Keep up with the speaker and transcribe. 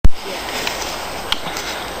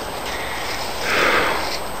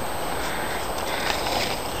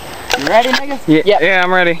You ready, niggas? Yeah,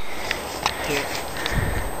 I'm ready. Here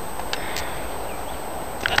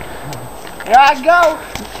I go.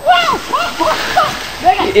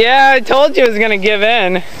 Yeah, I told you it was gonna give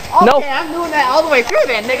in. Okay, nope. I'm doing that all the way through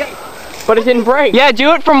then, nigga. But it didn't break. Yeah,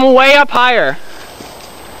 do it from way up higher.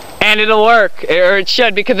 And it'll work, or it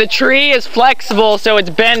should, because the tree is flexible, so it's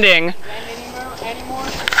bending. Anymore?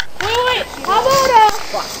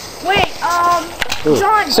 Wait, how about,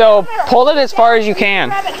 John. So pull it as far as you can.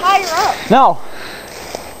 Grab it higher up. No.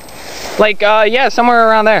 Like, yeah, somewhere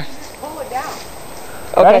around there. Pull it down.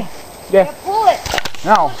 Okay. Yeah, pull it.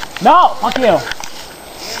 No. No, fuck you.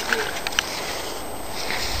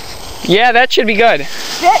 Yeah, that should be good.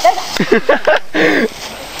 Shit,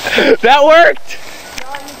 That worked.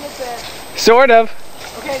 John, you get there. Sort of.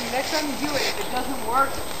 Okay, next time you do it, if it doesn't work,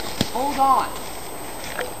 hold on.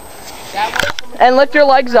 That works. And lift your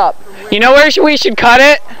legs up. You know where we should cut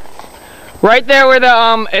it? Right there where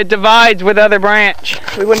the it divides with the other branch.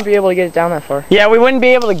 We wouldn't be able to get it down that far. Yeah, we wouldn't be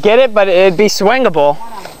able to get it, but it'd be swingable.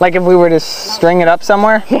 Like if we were to string it up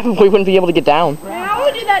somewhere. We wouldn't be able to get down. Man, I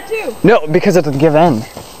would do that too. No, because it would give in.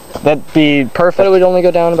 That'd be perfect. But it would only go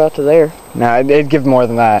down about to there. No, it'd give more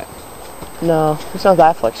than that. No, it's not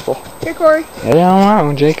that flexible. Here, Corey. I don't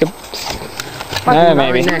know, Jacob.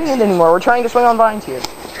 Maybe. We're not doing it anymore. We're trying to swing on vines here.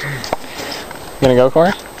 You gonna go,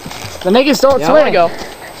 Corey? The niggas don't Yeah, I wanna go.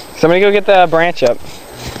 Somebody go get the branch up.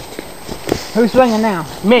 Who's swinging now?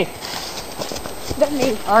 Me. That's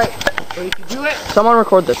me. Alright, so if you do it, Someone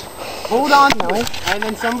record this. hold on to it, and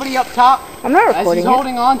then somebody up top, I'm not as recording he's it.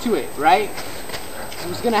 holding on to it, right?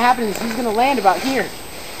 What's gonna happen is he's gonna land about here.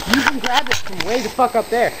 You can grab it from way the fuck up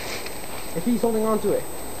there. If he's holding on to it.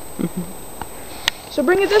 So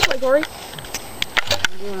bring it this way, Corey.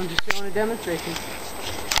 I'm just showing a demonstration.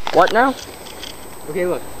 What now? Okay,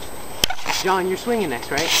 look. John, you're swinging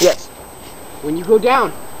next, right? Yes. When you go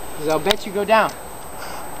down, because I'll bet you go down.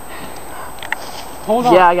 Hold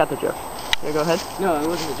on. Yeah, I got the joke. Yeah, go ahead. No, it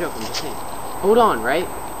wasn't a joke, I'm just saying. Hold on, right?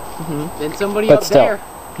 Then somebody But up still. there,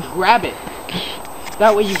 grab it.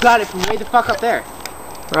 That way you got it from way the fuck up there.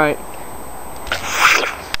 Right.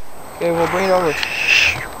 Okay, we'll bring it over.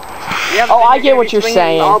 Yeah, Oh, I get what you're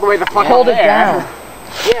saying. All the way the fuck Hold up it there. down.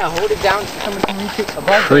 Yeah, hold it down so somebody can reach it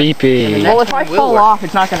above. Creepy. Well, if I one will fall work. off,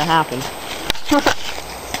 it's not going to happen.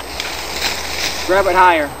 Grab it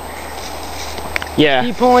higher. Yeah.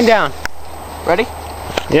 Keep pulling down. Ready?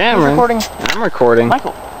 Yeah, Who's man. recording? I'm recording.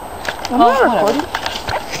 Michael. I'm not recording.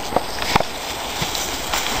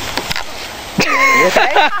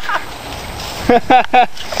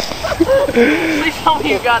 Please tell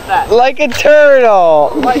me you got that. Like a turtle.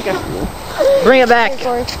 Bring it back. Hey,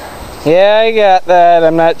 Corey. Yeah, I got that.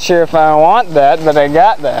 I'm not sure if I want that, but I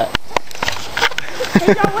got that.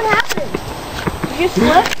 Hey, John, what happened? Did you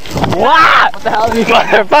slip? What? What the hell is he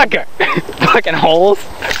motherfucker? Fucking holes.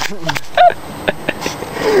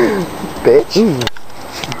 Bitch.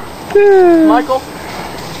 Michael,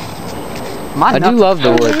 I do love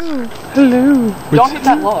the woods. don't hit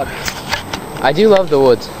that log. I do love the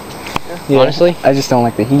woods. Yeah, Honestly. I just don't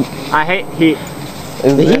like the heat. I hate heat.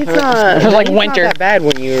 The It's like winter. Not that bad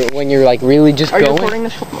when you're like really just Are you going. recording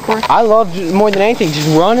this, Corey? I love more than anything just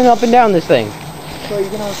running up and down this thing. So are you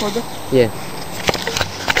going to record this? Yeah.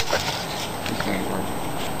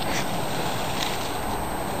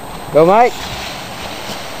 Go, Mike.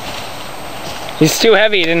 He's too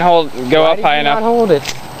heavy. He didn't go up high Not enough. hold it.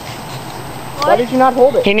 Why did you not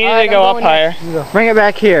hold it? He needed Alright, to go I'm up going higher. Bring it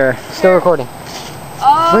back here. Still recording.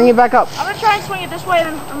 Bring it back up. I'm gonna try and swing it this way,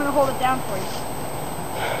 and then I'm gonna hold it down for you.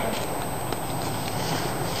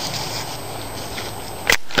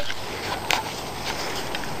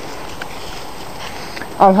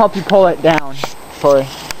 I'll help you pull it down, Corey.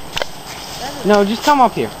 No, just come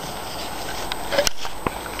up here.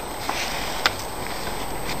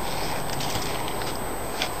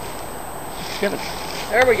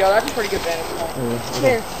 There we go. That's a pretty good vantage point.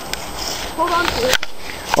 Here. Hold on to it.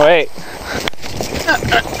 Wait.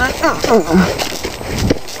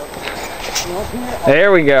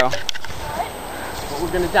 There we go. But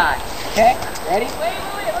we're gonna die. Okay? Ready?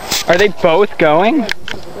 Are they both going?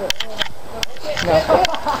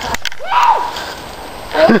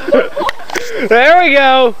 There we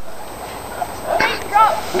go.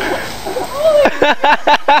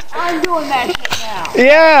 I'm doing that shit now.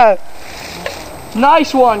 Yeah.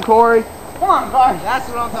 Nice one, Corey. Come on, Bart. That's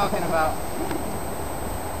what I'm talking about.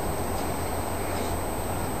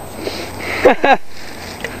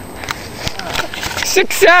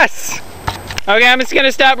 Success. Okay, I'm just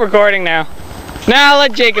gonna stop recording now. Now I'll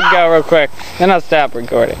let Jacob go real quick. Then I'll stop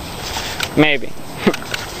recording. Maybe.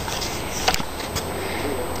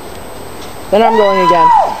 Then I'm going again.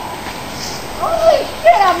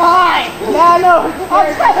 I'm high. Yeah, I know.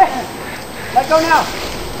 Let go now.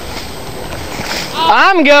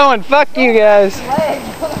 I'm going. Fuck you guys.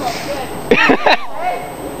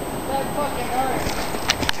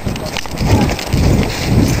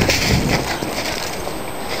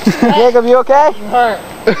 Jacob, you okay?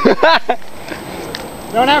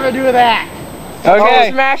 Don't ever do that. Okay.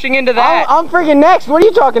 Smashing into that. I'm freaking next. What are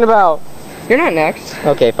you talking about? You're not next.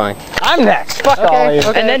 Okay, fine. I'm next. Fuck all of you.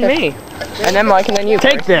 And then me. And then Mike, and then you.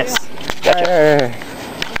 Take this.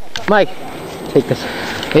 Mike, take this.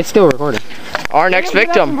 It's still recording. Our next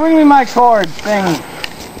victim. Bring me my cord thing.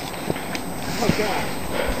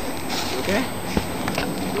 Okay?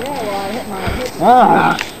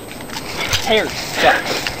 Ah. Hair stuck.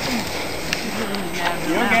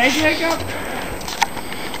 You okay, Jacob?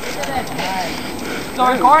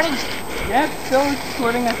 Still recording? Yeah, still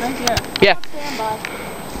recording, I think, yeah. Yeah.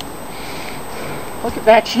 Look at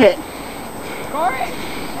that shit. Corey.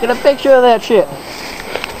 Get a picture of that shit.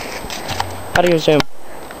 How do you zoom?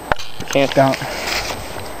 Can't. Don't.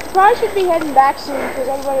 Probably should be heading back soon because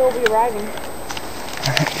everybody will be arriving.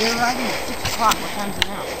 They're arriving at 6 o'clock. What time is it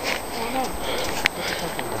now?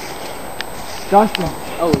 Dustin,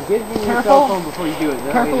 Oh, give me your Careful. cell phone before you do it.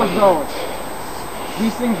 That careful way with you- those.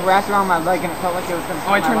 These things wrapped around my leg and it felt like it was going to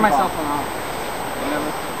Oh, I turned my cell phone off.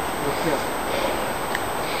 Whatever.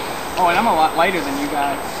 Oh, and I'm a lot lighter than you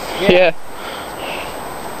guys. Yeah.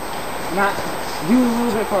 Not. Do a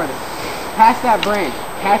little bit farther. Past that branch.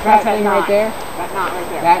 Past that thing right there. That knot right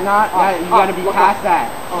there. That knot. You gotta be look past that.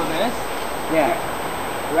 Oh, this? Yeah.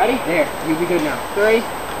 You ready? There. You'll be good now. 3,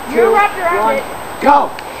 2, You're wrapped around 1, it. go!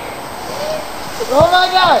 Oh my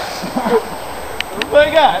god! Oh my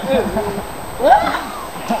god!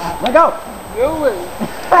 Let go! Wait,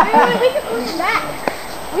 we can bring him back.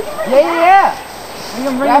 We can bring him back. Yeah! We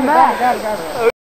can bring him back. Oh